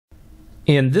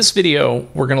In this video,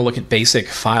 we're going to look at basic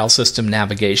file system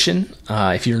navigation.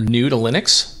 If you're new to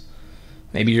Linux,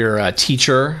 maybe you're a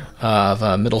teacher of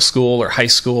a middle school or high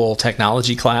school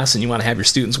technology class and you want to have your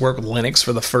students work with Linux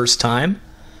for the first time.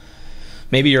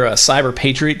 Maybe you're a cyber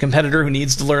patriot competitor who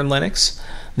needs to learn Linux.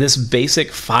 This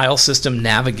basic file system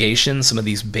navigation, some of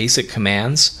these basic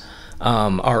commands,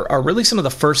 are really some of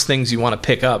the first things you want to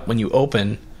pick up when you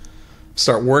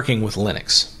start working with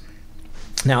Linux.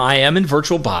 Now, I am in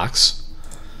VirtualBox.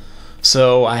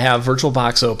 So I have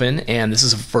VirtualBox open, and this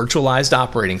is a virtualized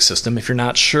operating system. If you're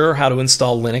not sure how to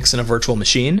install Linux in a virtual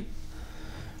machine,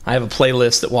 I have a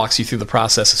playlist that walks you through the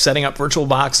process of setting up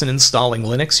VirtualBox and installing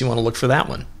Linux. You want to look for that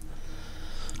one.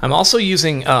 I'm also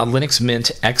using Linux Mint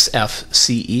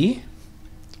XFCE.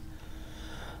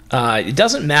 It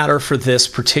doesn't matter for this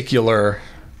particular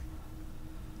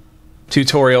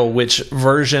tutorial which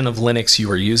version of Linux you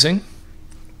are using.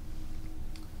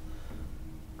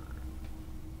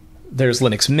 There's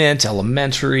Linux Mint,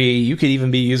 Elementary. You could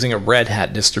even be using a Red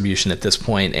Hat distribution at this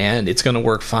point, and it's going to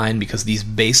work fine because these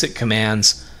basic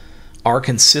commands are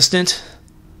consistent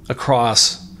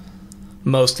across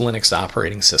most Linux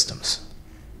operating systems.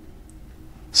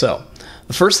 So,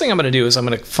 the first thing I'm going to do is I'm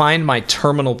going to find my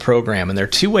terminal program, and there are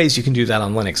two ways you can do that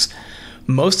on Linux.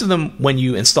 Most of them, when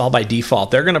you install by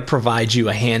default, they're going to provide you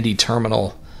a handy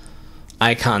terminal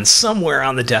icon somewhere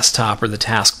on the desktop or the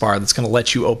taskbar that's going to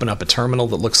let you open up a terminal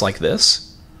that looks like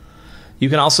this. You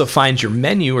can also find your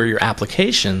menu or your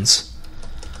applications,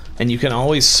 and you can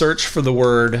always search for the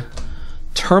word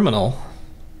terminal,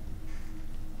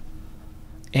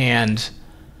 and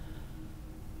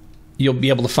you'll be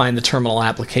able to find the terminal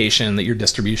application that your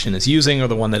distribution is using or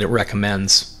the one that it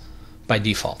recommends by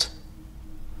default.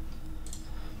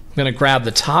 I'm going to grab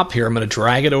the top here. I'm going to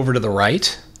drag it over to the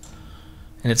right,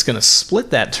 and it's going to split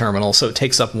that terminal so it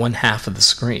takes up 1/2 of the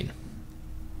screen.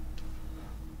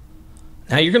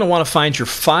 Now you're going to want to find your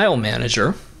file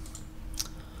manager,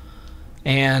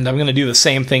 and I'm going to do the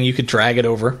same thing. You could drag it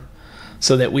over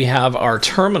so that we have our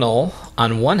terminal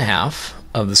on 1/2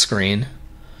 of the screen.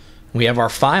 We have our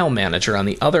file manager on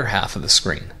the other half of the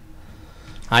screen.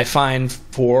 I find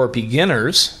for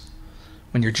beginners,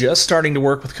 when you're just starting to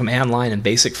work with command line and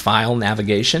basic file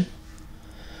navigation,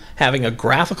 having a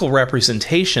graphical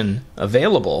representation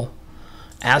available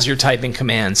as you're typing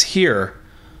commands here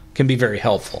can be very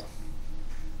helpful.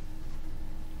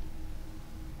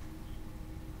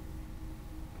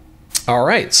 All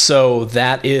right, so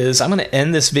I'm going to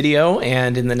end this video,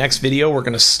 and in the next video we're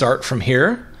going to start from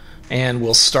here, and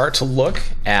we'll start to look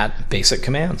at basic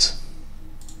commands.